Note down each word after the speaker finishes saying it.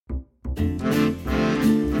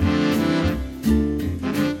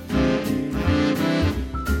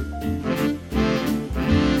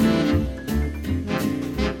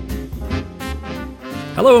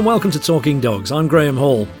Hello and welcome to Talking Dogs. I'm Graham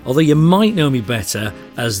Hall, although you might know me better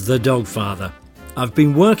as the Dog Father. I've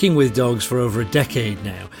been working with dogs for over a decade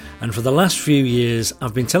now, and for the last few years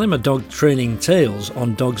I've been telling my dog training tales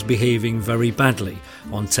on dogs behaving very badly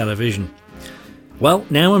on television. Well,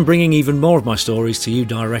 now I'm bringing even more of my stories to you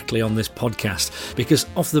directly on this podcast, because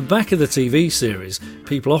off the back of the TV series,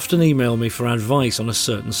 people often email me for advice on a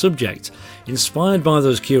certain subject. Inspired by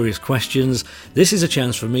those curious questions, this is a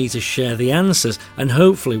chance for me to share the answers, and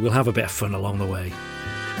hopefully we'll have a bit of fun along the way.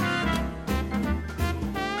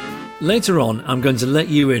 Later on, I'm going to let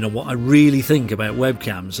you in on what I really think about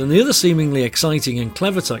webcams and the other seemingly exciting and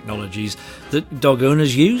clever technologies that dog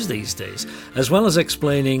owners use these days, as well as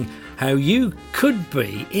explaining how you could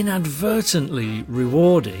be inadvertently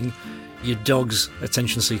rewarding your dog's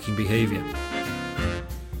attention-seeking behaviour.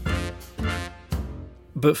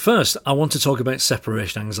 But first, I want to talk about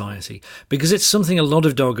separation anxiety, because it's something a lot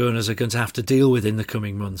of dog owners are going to have to deal with in the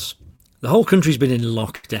coming months. The whole country's been in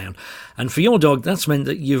lockdown, and for your dog, that's meant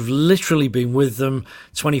that you've literally been with them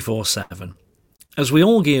 24/7. As we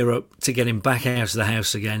all gear up to getting back out of the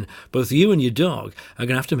house again, both you and your dog are going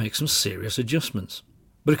to have to make some serious adjustments.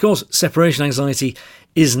 But of course, separation anxiety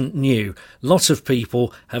isn't new. Lots of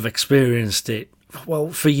people have experienced it,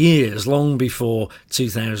 well, for years, long before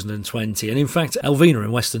 2020. And in fact, Elvina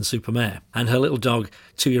in Weston-super-Mare and her little dog,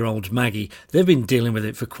 2-year-old Maggie, they've been dealing with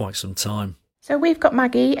it for quite some time. So we've got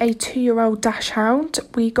Maggie, a 2-year-old Dachshund.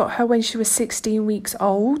 We got her when she was 16 weeks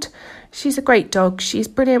old. She's a great dog. She's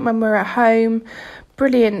brilliant when we're at home,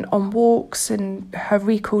 brilliant on walks, and her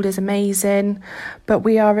recall is amazing. But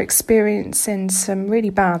we are experiencing some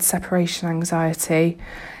really bad separation anxiety.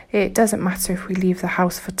 It doesn't matter if we leave the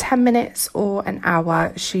house for 10 minutes or an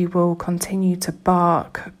hour. She will continue to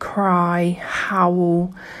bark, cry,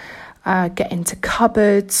 howl, get into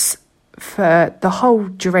cupboards for the whole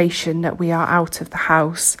duration that we are out of the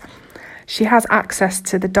house. She has access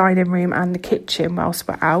to the dining room and the kitchen whilst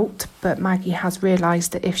we're out, but Maggie has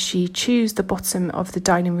realised that if she chews the bottom of the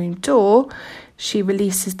dining room door, she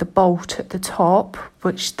releases the bolt at the top,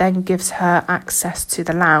 which then gives her access to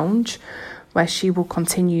the lounge, where she will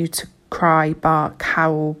continue to cry, bark,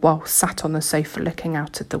 howl while sat on the sofa looking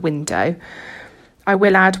out at the window. I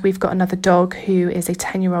will add, we've got another dog who is a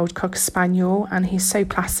 10-year-old Cocker Spaniel, and he's so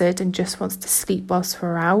placid and just wants to sleep whilst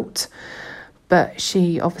we're out, but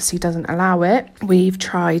she obviously doesn't allow it. We've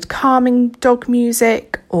tried calming dog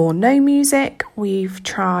music or no music. We've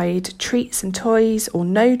tried treats and toys or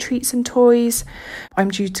no treats and toys.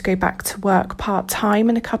 I'm due to go back to work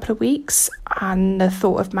part-time in a couple of weeks, and the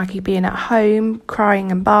thought of Maggie being at home,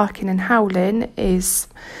 crying and barking and howling is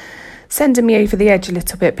sending me over the edge a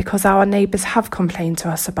little bit, because our neighbours have complained to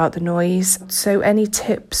us about the noise. So any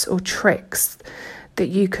tips or tricks that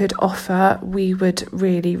you could offer, we would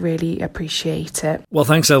really, really appreciate it. Well,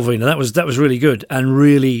 thanks, Elvina. That was really good and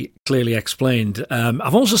really clearly explained.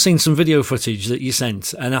 I've also seen some video footage that you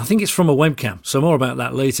sent, and I think it's from a webcam, so more about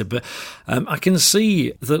that later. But I can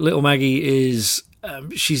see that little Maggie is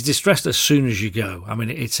she's distressed as soon as you go. I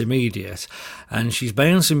mean, it's immediate, and she's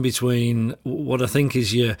bouncing between what I think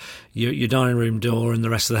is your dining room door and the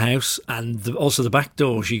rest of the house, and also the back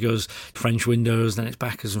door. She goes French windows, then it's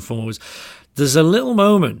backwards and forwards. There's a little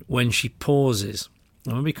moment when she pauses.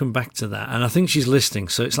 Let me come back to that, and I think she's listening.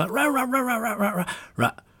 So it's like rah rah rah rah rah rah rah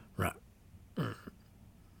rah rah.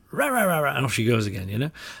 Rah, rah, rah, rah, and off she goes again, you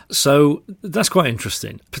know. So that's quite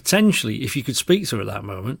interesting. Potentially, if you could speak to her at that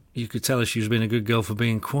moment, you could tell her she was being a good girl for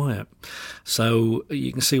being quiet. So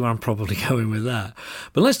you can see where I'm probably going with that.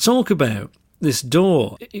 But let's talk about this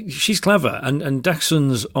door. She's clever, and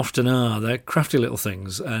Dachshunds often are. They're crafty little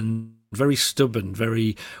things and very stubborn,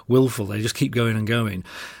 very willful. They just keep going and going.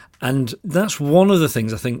 And that's one of the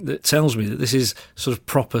things I think that tells me that this is sort of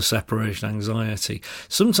proper separation anxiety.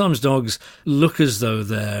 Sometimes dogs look as though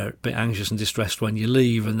they're a bit anxious and distressed when you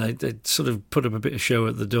leave, and they sort of put up a bit of show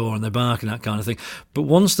at the door and they bark and that kind of thing. But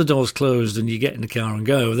once the door's closed and you get in the car and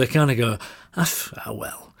go, they kind of go, oh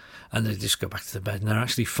well. And they just go back to the bed and they're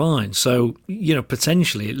actually fine. So, you know,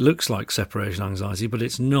 potentially it looks like separation anxiety, but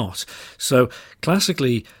it's not. So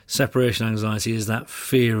classically, separation anxiety is that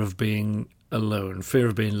fear of being alone, fear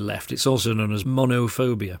of being left. It's also known as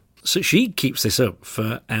monophobia. So she keeps this up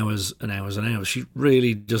for hours and hours and hours. She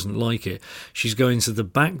really doesn't like it. She's going to the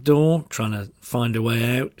back door, trying to find a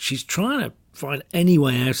way out. She's trying to find any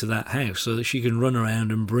way out of that house so that she can run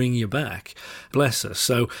around and bring you back. Bless her.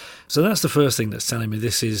 So that's the first thing that's telling me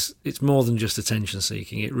it's more than just attention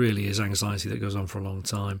seeking. It really is anxiety that goes on for a long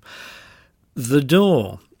time. The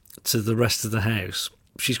door to the rest of the house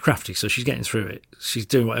she's crafty, so she's getting through it. She's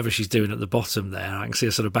doing whatever she's doing at the bottom there. I can see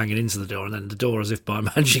her sort of banging into the door, and then the door, as if by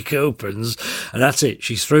magic, opens, and that's it.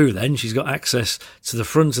 She's through then. She's got access to the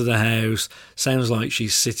front of the house. Sounds like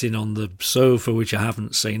she's sitting on the sofa, which I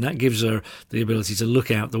haven't seen. That gives her the ability to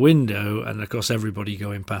look out the window, and of course everybody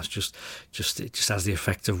going past it just has the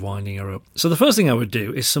effect of winding her up. So the first thing I would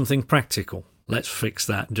do is something practical. Let's fix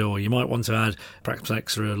that door. You might want to add perhaps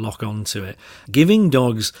extra lock onto it. Giving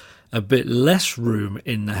dogs a bit less room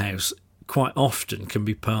in the house quite often can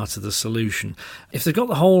be part of the solution. If they've got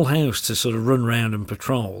the whole house to sort of run around and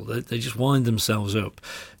patrol, they just wind themselves up.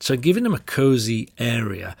 So giving them a cosy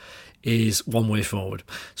area is one way forward.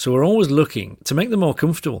 So we're always looking to make them more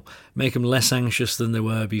comfortable, make them less anxious than they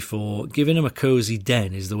were before. Giving them a cosy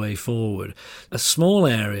den is the way forward. A small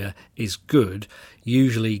area is good.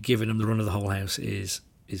 Usually giving them the run of the whole house is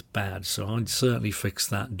bad, so I'd certainly fix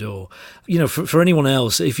that door. You know, for anyone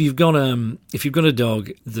else, if you've got a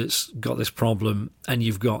dog that's got this problem, and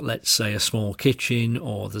you've got, let's say, a small kitchen,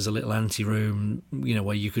 or there's a little anteroom, you know,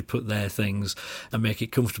 where you could put their things and make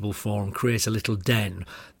it comfortable for them, create a little den.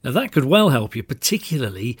 Now that could well help you,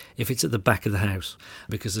 particularly if it's at the back of the house,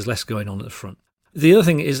 because there's less going on at the front. The other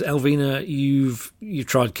thing is, Elvina, you've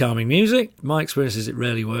tried calming music. My experience is it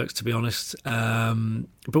rarely works, to be honest.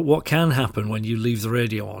 But what can happen when you leave the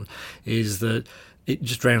radio on is that it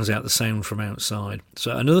just drowns out the sound from outside.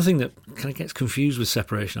 So another thing that kind of gets confused with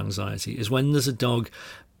separation anxiety is when there's a dog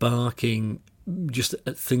barking just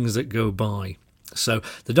at things that go by. So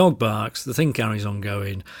the dog barks, the thing carries on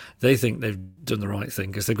going, they think they've done the right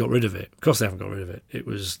thing because they've got rid of it. Of course they haven't got rid of it. It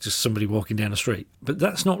was just somebody walking down the street. But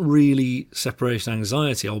that's not really separation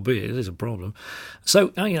anxiety, albeit it is a problem. So,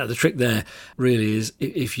 the trick there really is,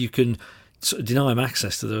 if you can sort of deny them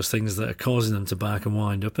access to those things that are causing them to bark and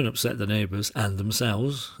wind up and upset the neighbours and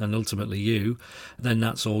themselves, and ultimately you, then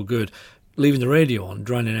that's all good. Leaving the radio on,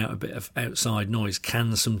 drowning out a bit of outside noise,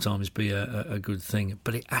 can sometimes be a good thing,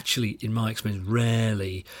 but it actually, in my experience,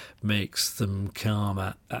 rarely makes them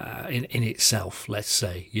calmer in itself, let's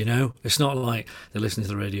say. You know, it's not like they're listening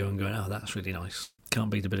to the radio and going, oh, that's really nice. Can't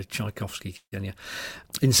beat a bit of Tchaikovsky, can you?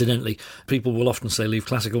 Incidentally, people will often say leave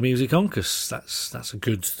classical music on because that's a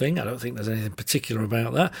good thing. I don't think there's anything particular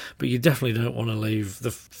about that, but you definitely don't want to leave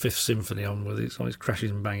the Fifth Symphony on with its crashes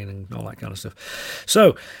and banging and all that kind of stuff.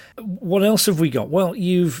 So, what else have we got? Well,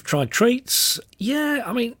 you've tried treats. Yeah,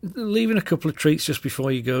 I mean, leaving a couple of treats just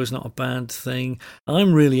before you go is not a bad thing.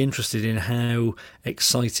 I'm really interested in how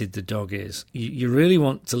excited the dog is. You really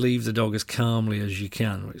want to leave the dog as calmly as you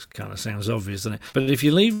can, which kind of sounds obvious, doesn't it? But if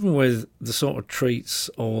you leave them with the sort of treats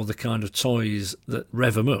or the kind of toys that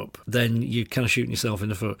rev them up, then you're kind of shooting yourself in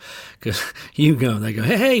the foot, because you go and they go,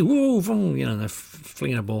 hey, whoa, you know, they're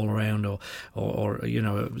flinging a ball around or you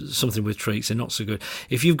know, something with treats. They're not so good.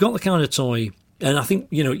 If you've got the kind of toy, and I think,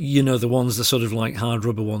 you know the ones, the sort of like hard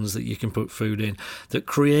rubber ones that you can put food in, that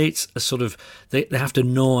creates a sort of, they have to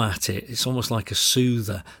gnaw at it. It's almost like a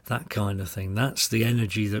soother, that kind of thing. That's the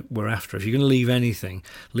energy that we're after. If you're going to leave anything,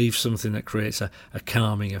 leave something that creates a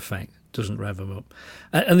calming effect. Doesn't rev them up.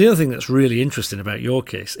 And the other thing that's really interesting about your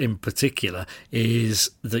case in particular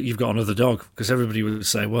is that you've got another dog, because everybody would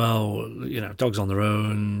say, well, you know, dog's on their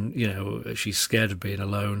own, you know, she's scared of being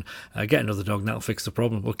alone, get another dog and that'll fix the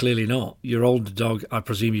problem. Well, clearly not. Your older dog, I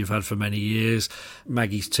presume you've had for many years.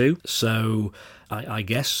 Maggie's 2, so I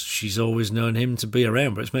guess she's always known him to be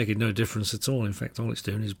around, but it's making no difference at all. In fact, all it's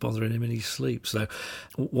doing is bothering him in his sleep. So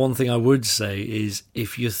one thing I would say is,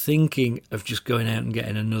 if you're thinking of just going out and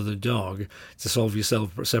getting another dog to solve your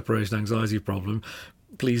separation anxiety problem,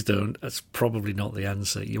 please don't. That's probably not the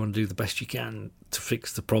answer. You want to do the best you can to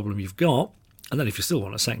fix the problem you've got. And then if you still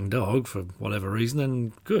want a second dog for whatever reason,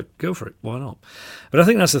 then good, go for it. Why not? But I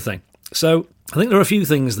think that's the thing. So I think there are a few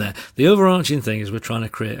things there. The overarching thing is we're trying to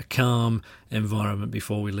create a calm environment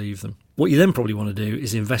before we leave them. What you then probably want to do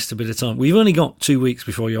is invest a bit of time. We've only got 2 weeks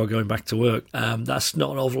before you're going back to work. That's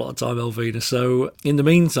not an awful lot of time, Elvina. So in the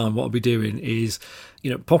meantime, what I'll be doing is,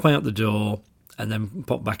 you know, pop out the door and then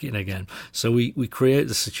pop back in again. So we create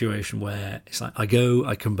the situation where it's like, I go,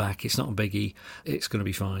 I come back, it's not a biggie, it's going to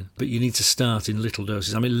be fine. But you need to start in little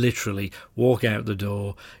doses. I mean, literally walk out the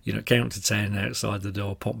door, you know, count to 10 outside the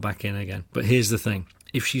door, pop back in again. But here's the thing.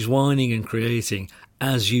 If she's whining and creating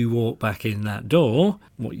as you walk back in that door,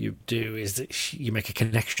 what you do is that you make a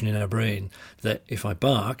connection in her brain that if I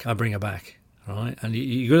bark, I bring her back. Right? And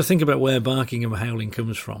you've got to think about where barking and howling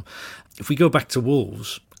comes from. If we go back to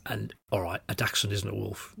wolves, and all right, a dachshund isn't a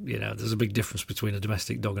wolf. You know, there's a big difference between a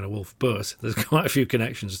domestic dog and a wolf, but there's quite a few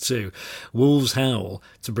connections too. Wolves howl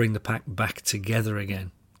to bring the pack back together again.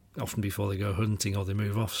 often before they go hunting or they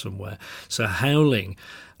move off somewhere. So howling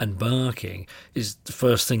and barking is the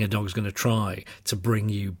first thing a dog's going to try to bring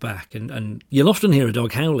you back. And you'll often hear a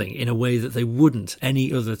dog howling in a way that they wouldn't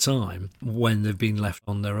any other time when they've been left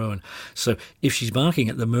on their own. So if she's barking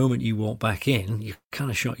at the moment you walk back in, you kind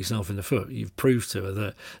of shot yourself in the foot. You've proved to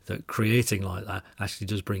her that creating like that actually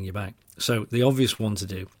does bring you back. So the obvious one to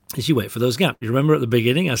do is you wait for those gaps. You remember at the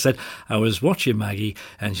beginning I said I was watching Maggie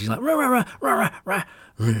and she's like, rah, rah, rah, rah, rah,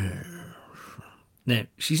 rah. Now,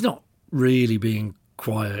 she's not really being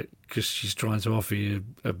quiet because she's trying to offer you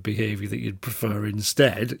a behaviour that you'd prefer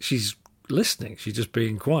instead. She's listening. She's just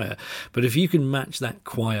being quiet. But if you can match that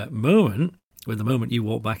quiet moment with the moment you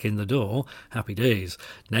walk back in the door, happy days.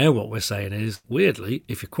 Now what we're saying is, weirdly,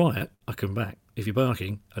 if you're quiet, I come back. If you're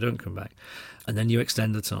barking, I don't come back. And then you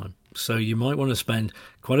extend the time. So you might want to spend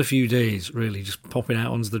quite a few days really just popping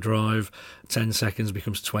out onto the drive. 10 seconds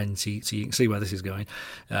becomes 20, so you can see where this is going.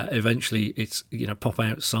 Eventually it's, pop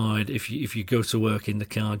outside. If you go to work in the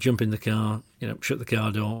car, jump in the car, shut the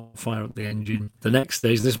car door, fire up the engine. The next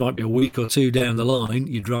days, this might be a week or two down the line,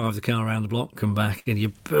 you drive the car around the block, come back, and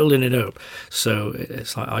you're building it up. So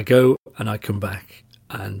it's like I go and I come back.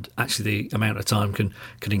 And actually the amount of time can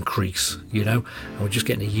increase, and we're just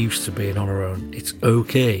getting used to being on our own. It's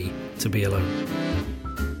okay to be alone.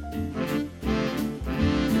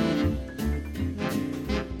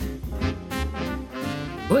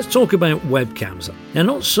 Let's talk about webcams. Now,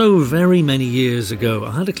 not so very many years ago,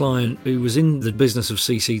 I had a client who was in the business of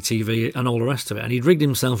CCTV and all the rest of it, and he'd rigged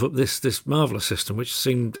himself up this marvellous system, which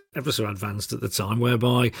seemed ever so advanced at the time,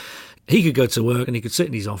 whereby he could go to work and he could sit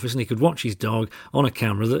in his office and he could watch his dog on a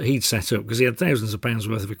camera that he'd set up because he had thousands of pounds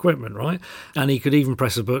worth of equipment, right? And he could even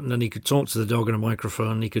press a button and he could talk to the dog on a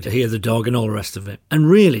microphone and he could hear the dog and all the rest of it. And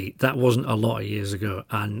really, that wasn't a lot of years ago,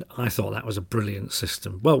 and I thought that was a brilliant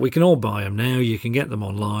system. Well, we can all buy them now. You can get them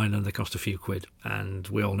online and they cost a few quid, and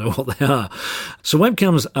we all know what they are. So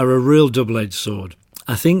webcams are a real double-edged sword.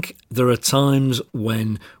 I think there are times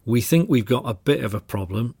when we think we've got a bit of a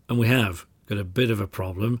problem, and we have got a bit of a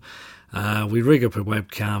problem. We rig up a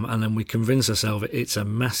webcam and then we convince ourselves it's a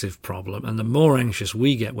massive problem, and the more anxious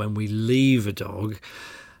we get when we leave a dog,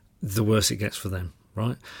 the worse it gets for them,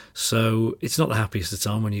 right? So it's not the happiest of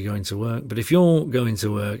time when you're going to work, but if you're going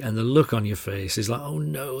to work and the look on your face is like, oh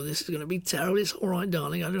no, this is going to be terrible, it's all right,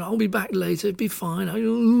 darling, I'll be back later, it'll be fine,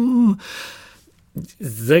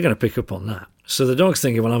 they're going to pick up on that. So the dog's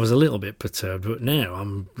thinking, well, I was a little bit perturbed, but now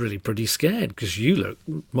I'm really pretty scared because you look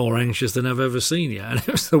more anxious than I've ever seen you. And it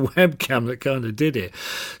was the webcam that kind of did it.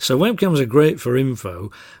 So webcams are great for info.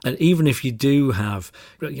 And even if you do have,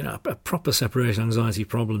 a proper separation anxiety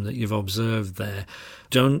problem that you've observed there,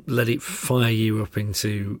 don't let it fire you up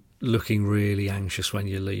into looking really anxious when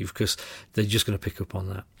you leave, because they're just going to pick up on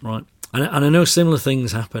that, right? And I know similar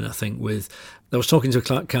things happen, I think, I was talking to a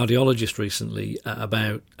cardiologist recently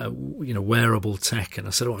about, wearable tech, and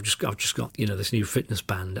I said, I've just got, this new fitness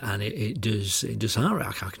band, and it does heart rate.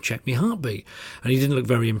 I can check my heartbeat. And he didn't look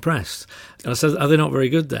very impressed. And I said, are they not very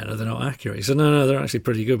good then? Are they not accurate? He said, no, they're actually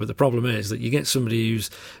pretty good. But the problem is that you get somebody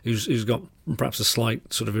who's got perhaps a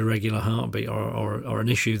slight sort of irregular heartbeat or an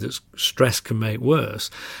issue that stress can make worse.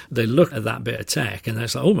 They look at that bit of tech and they're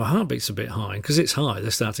like, oh, my heartbeat's a bit high. And because it's high, they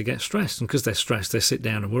start to get stressed. And because they're stressed, they sit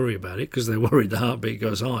down and worry about it because they're worried the heartbeat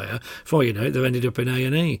goes higher. Before you know it, they've ended up in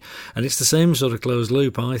A&E. And it's the same sort of closed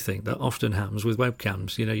loop, I think, that often happens with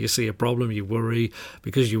webcams. You see a problem, you worry.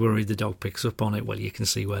 Because you're worried the dog picks up on it, well, you can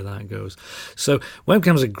see where that goes. So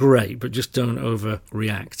webcams are great, but just don't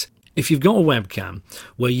overreact. If you've got a webcam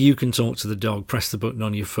where you can talk to the dog, press the button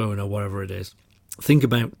on your phone or whatever it is, think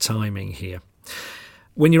about timing here.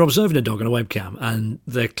 When you're observing a dog on a webcam and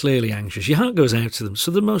they're clearly anxious, your heart goes out to them.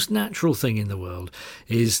 So the most natural thing in the world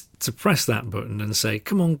is to press that button and say,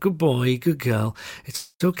 come on, good boy, good girl,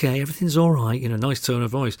 it's okay, everything's all right, nice tone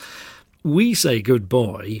of voice. We say good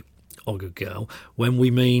boy or good girl when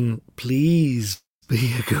we mean please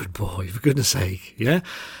be a good boy, for goodness sake, yeah?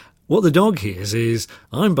 What the dog hears is,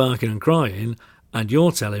 I'm barking and crying, and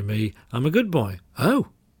you're telling me I'm a good boy. Oh,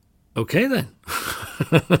 okay then.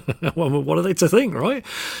 What are they to think, right?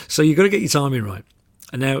 So you've got to get your timing right.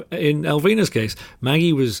 And now, in Elvina's case,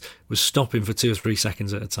 Maggie was stopping for 2 or 3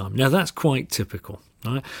 seconds at a time. Now, that's quite typical,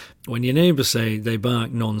 right? When your neighbours say they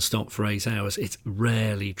bark non-stop for 8 hours, it's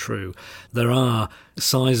rarely true. There are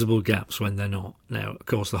sizable gaps when they're not. Now, of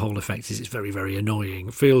course, the whole effect is it's very, very annoying.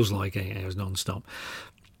 It feels like 8 hours non-stop.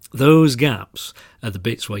 Those gaps are the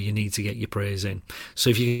bits where you need to get your praise in. So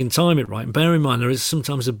if you can time it right, and bear in mind there is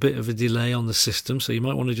sometimes a bit of a delay on the system, so you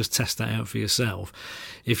might want to just test that out for yourself.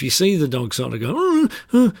 If you see the dog sort of go,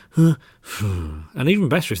 and even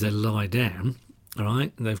better if they lie down, All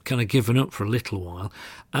right, and they've kind of given up for a little while.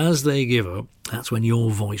 As they give up, that's when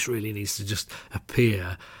your voice really needs to just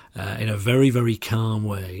appear in a very, very calm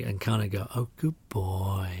way and kind of go, "Oh, good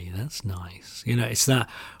boy, that's nice." You know, it's that,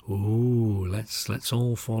 "Ooh, let's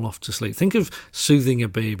all fall off to sleep." Think of soothing a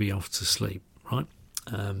baby off to sleep, right?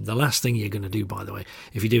 The last thing you're going to do, by the way,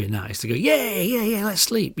 if you're doing that, is to go, yeah, let's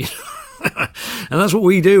sleep. You know? And that's what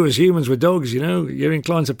we do as humans with dogs, you know. You're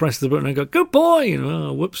inclined to press the button and go, "Good boy," you know,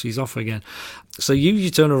 "Oh, whoops, he's off again." So use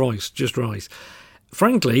your tone of voice just right.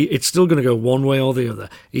 Frankly, it's still going to go one way or the other.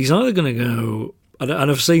 He's either going to go, and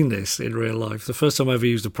I've seen this in real life. The first time I ever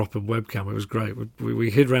used a proper webcam, it was great.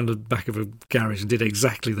 We hid around the back of a garage and did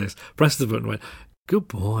exactly this. Pressed the button and went, "Good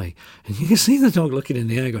boy." And you can see the dog looking in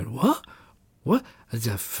the air going, What?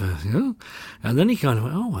 And then he kind of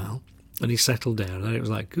went, "Oh, well." And he settled down, and it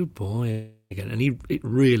was like, "Good boy," again. And it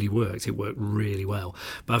really worked. It worked really well.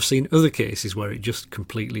 But I've seen other cases where it just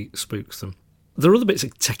completely spooks them. There are other bits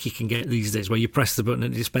of tech you can get these days where you press the button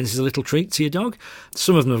and it dispenses a little treat to your dog.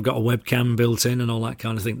 Some of them have got a webcam built in and all that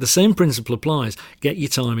kind of thing. The same principle applies. Get your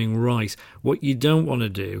timing right. What you don't want to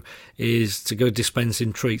do is to go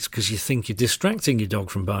dispensing treats because you think you're distracting your dog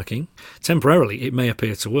from barking. Temporarily, it may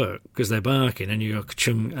appear to work because they're barking and you go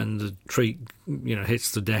ka-chung and the treat, you know,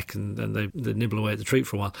 hits the deck and they nibble away at the treat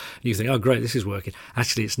for a while. And you think, "Oh, great, this is working."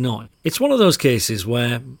 Actually, it's not. It's one of those cases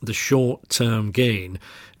where the short-term gain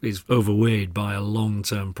is overweighed by a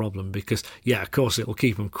long-term problem because, yeah, of course, it'll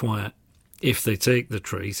keep them quiet if they take the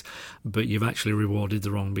treat, but you've actually rewarded the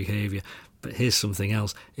wrong behaviour. But here's something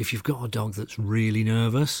else. If you've got a dog that's really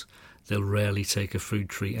nervous, they'll rarely take a food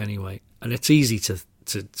treat anyway. And it's easy to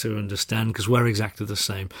understand because we're exactly the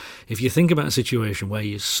same. If you think about a situation where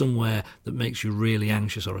you're somewhere that makes you really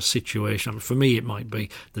anxious, or a situation, I mean, for me it might be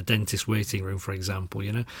the dentist waiting room, for example,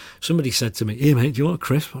 you know. Somebody said to me, "Here mate, do you want a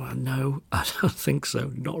crisp?" Well, no, I don't think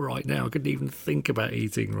so, not right now. I couldn't even think about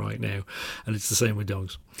eating right now. And it's the same with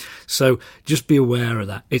dogs. So just be aware of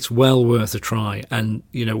that. It's well worth a try. And,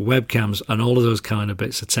 you know, webcams and all of those kind of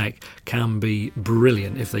bits of tech can be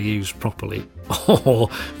brilliant if they're used properly, or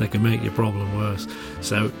they can make your problem worse.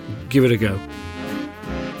 So give it a go.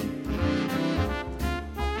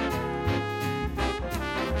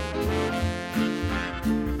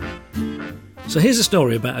 So here's a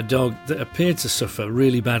story about a dog that appeared to suffer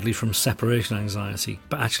really badly from separation anxiety,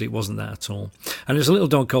 but actually it wasn't that at all. And it was a little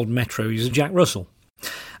dog called Metro. He was a Jack Russell.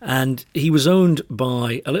 And he was owned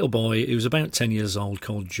by a little boy who was about 10 years old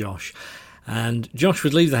called Josh. And Josh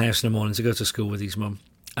would leave the house in the morning to go to school with his mum.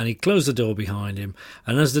 And he closed the door behind him.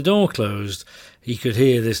 And as the door closed, he could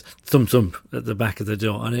hear this thump-thump at the back of the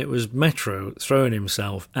door. And it was Metro throwing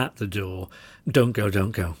himself at the door. Don't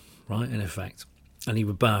go, right, in effect. And he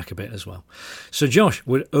would bark a bit as well. So Josh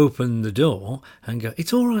would open the door and go,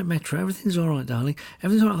 "It's all right, Metro. Everything's all right, darling.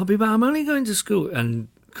 Everything's all right. I'll be back. I'm only going to school." And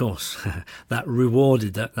of course, that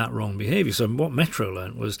rewarded that wrong behaviour. So what Metro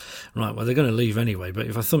learnt was, right, well, they're going to leave anyway, but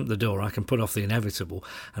if I thump the door, I can put off the inevitable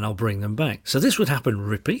and I'll bring them back. So this would happen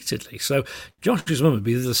repeatedly. So Josh's mum would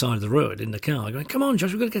be the other side of the road in the car going, "Come on,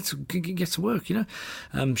 Josh, we've got to get to work, you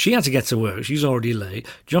know." She had to get to work. She's already late.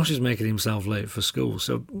 Josh is making himself late for school.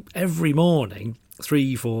 So every morning,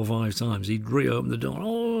 3, 4, 5 times, he'd reopen the door.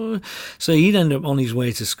 Oh, so he'd end up on his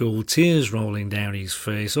way to school, tears rolling down his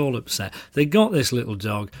face, all upset. They got this little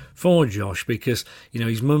dog for Josh because, you know,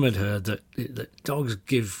 his mum had heard that dogs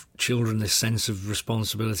give children this sense of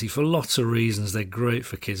responsibility for lots of reasons. They're great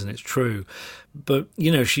for kids, and it's true. But,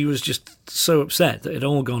 you know, she was just so upset that it had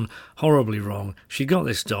all gone horribly wrong. She got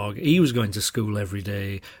this dog. He was going to school every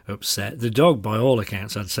day, upset. The dog, by all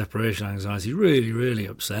accounts, had separation anxiety, really, really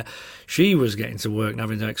upset. She was getting to work and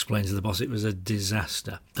having to explain to the boss it was a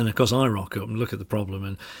disaster. And, of course, I rock up and look at the problem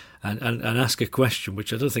and ask a question,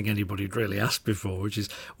 which I don't think anybody had really asked before, which is,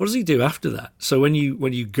 what does he do after that? So when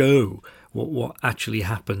you go, what actually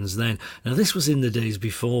happens then? Now, this was in the days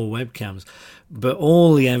before webcams, but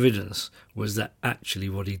all the evidence was that actually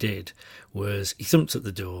what he did was he thumped at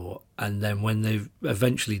the door, and then when they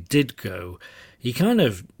eventually did go, he kind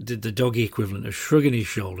of did the doggy equivalent of shrugging his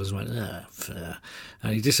shoulders and went, fair.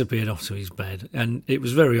 And he disappeared off to his bed. And it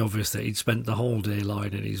was very obvious that he'd spent the whole day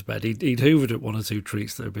lying in his bed. He'd hoovered up 1 or 2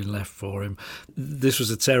 treats that had been left for him. This was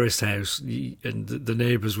a terraced house, and the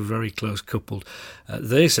neighbours were very close coupled.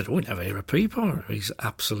 They said, "We never hear a peep on her. He's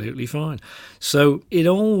absolutely fine." So it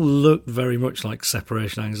all looked very much like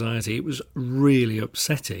separation anxiety. It was really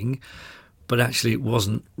upsetting. But actually it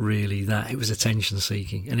wasn't really that. It was attention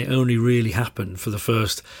seeking, and it only really happened for the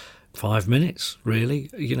first 5 minutes, really.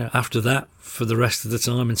 You know, after that, for the rest of the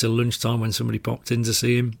time until lunchtime when somebody popped in to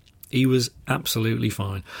see him, He was absolutely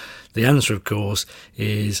fine. The answer, of course,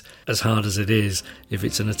 is, as hard as it is, if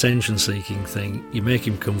it's an attention-seeking thing, you make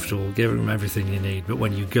him comfortable, give him everything you need, but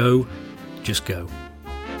when you go, just go.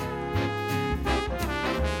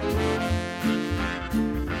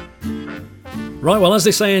 Right, well, as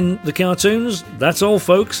they say in the cartoons, that's all,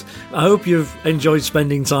 folks. I hope you've enjoyed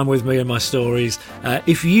spending time with me and my stories.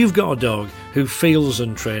 If you've got a dog who feels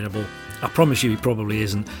untrainable, I promise you he probably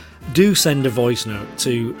isn't, do send a voice note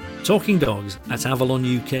to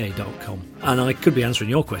talkingdogs@avalonuk.com, and I could be answering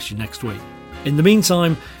your question next week. In the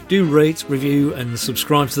meantime, do rate, review and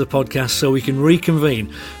subscribe to the podcast so we can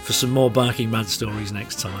reconvene for some more Barking Mad stories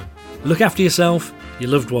next time. Look after yourself,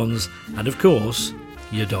 your loved ones, and of course,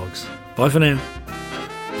 your dogs. Bye for now.